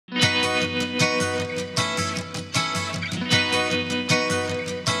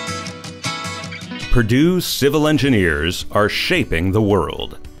Purdue civil engineers are shaping the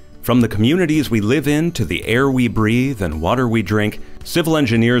world. From the communities we live in to the air we breathe and water we drink, civil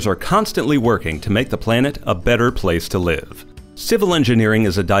engineers are constantly working to make the planet a better place to live. Civil engineering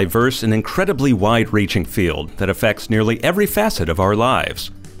is a diverse and incredibly wide-reaching field that affects nearly every facet of our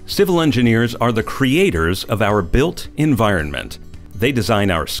lives. Civil engineers are the creators of our built environment. They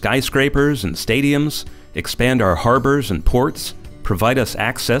design our skyscrapers and stadiums, expand our harbors and ports, provide us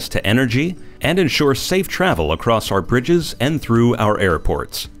access to energy, and ensure safe travel across our bridges and through our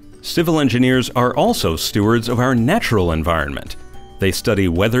airports. Civil engineers are also stewards of our natural environment. They study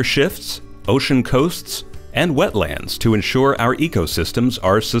weather shifts, ocean coasts, and wetlands to ensure our ecosystems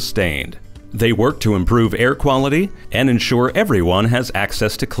are sustained. They work to improve air quality and ensure everyone has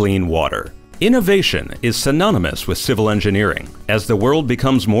access to clean water. Innovation is synonymous with civil engineering. As the world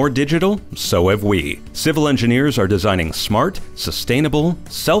becomes more digital, so have we. Civil engineers are designing smart, sustainable,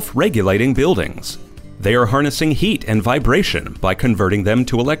 self-regulating buildings. They are harnessing heat and vibration by converting them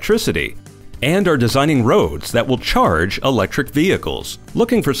to electricity, and are designing roads that will charge electric vehicles.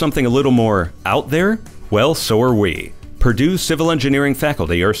 Looking for something a little more out there? Well, so are we. Purdue civil engineering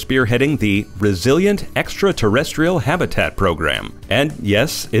faculty are spearheading the Resilient Extraterrestrial Habitat program. And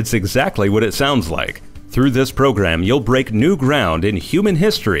yes, it's exactly what it sounds like. Through this program, you'll break new ground in human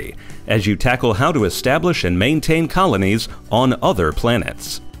history as you tackle how to establish and maintain colonies on other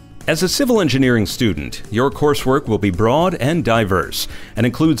planets. As a civil engineering student, your coursework will be broad and diverse and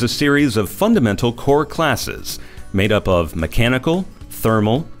includes a series of fundamental core classes made up of mechanical,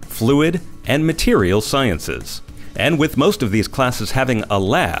 thermal, fluid, and material sciences. And with most of these classes having a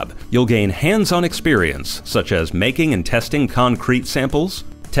lab, you'll gain hands-on experience such as making and testing concrete samples,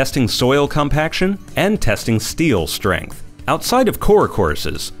 testing soil compaction, and testing steel strength. Outside of core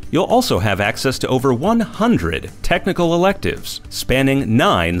courses, you'll also have access to over 100 technical electives, spanning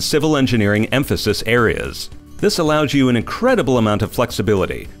 9 civil engineering emphasis areas. This allows you an incredible amount of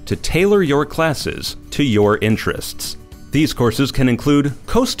flexibility to tailor your classes to your interests. These courses can include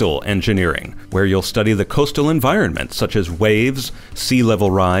coastal engineering, where you'll study the coastal environment such as waves, sea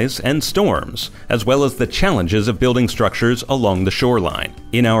level rise, and storms, as well as the challenges of building structures along the shoreline.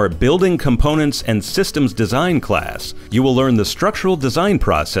 In our Building Components and Systems Design class, you will learn the structural design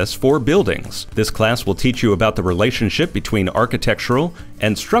process for buildings. This class will teach you about the relationship between architectural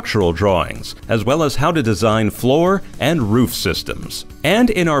and structural drawings, as well as how to design floor and roof systems. And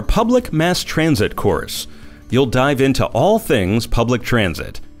in our Public Mass Transit course, you'll dive into all things public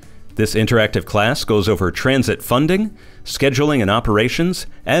transit. This interactive class goes over transit funding, scheduling and operations,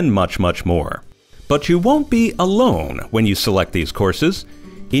 and much, much more. But you won't be alone when you select these courses.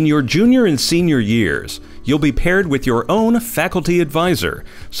 In your junior and senior years, you'll be paired with your own faculty advisor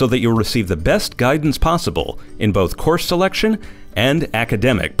so that you'll receive the best guidance possible in both course selection and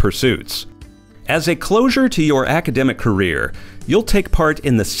academic pursuits. As a closure to your academic career, you'll take part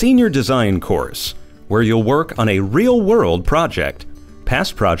in the Senior Design course, where you'll work on a real-world project.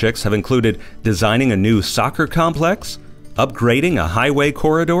 Past projects have included designing a new soccer complex, upgrading a highway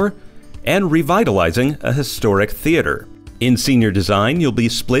corridor, and revitalizing a historic theater. In Senior Design, you'll be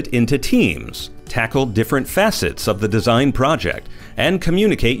split into teams, tackle different facets of the design project, and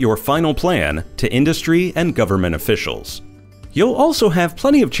communicate your final plan to industry and government officials. You'll also have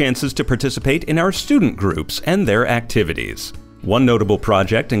plenty of chances to participate in our student groups and their activities. One notable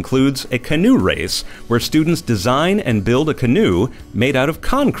project includes a canoe race where students design and build a canoe made out of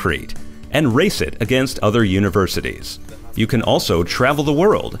concrete and race it against other universities. You can also travel the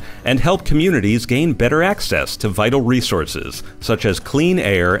world and help communities gain better access to vital resources such as clean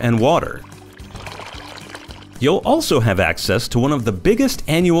air and water. You'll also have access to one of the biggest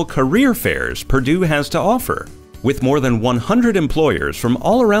annual career fairs Purdue has to offer, with more than 100 employers from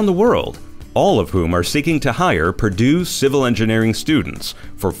all around the world, all of whom are seeking to hire Purdue civil engineering students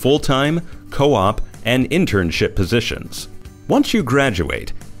for full-time, co-op, and internship positions. Once you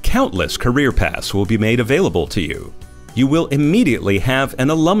graduate, countless career paths will be made available to you. You will immediately have an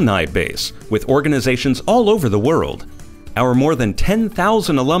alumni base with organizations all over the world. Our more than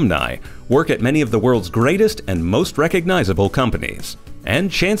 10,000 alumni work at many of the world's greatest and most recognizable companies. And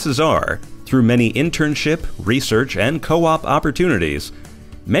chances are, through many internship, research, and co-op opportunities,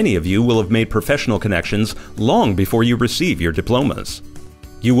 many of you will have made professional connections long before you receive your diplomas.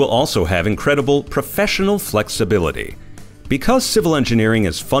 You will also have incredible professional flexibility. Because civil engineering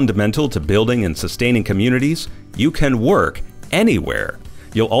is fundamental to building and sustaining communities, you can work anywhere.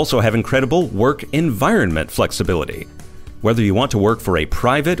 You'll also have incredible work environment flexibility. Whether you want to work for a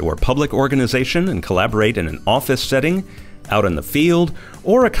private or public organization and collaborate in an office setting, out in the field,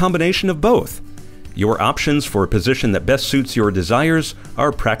 or a combination of both, your options for a position that best suits your desires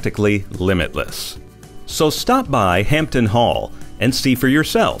are practically limitless. So stop by Hampton Hall and see for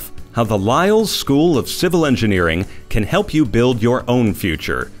yourself how the Lyles School of Civil Engineering can help you build your own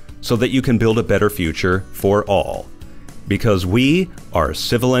future so that you can build a better future for all. Because we are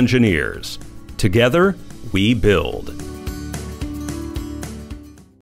civil engineers. Together, we build.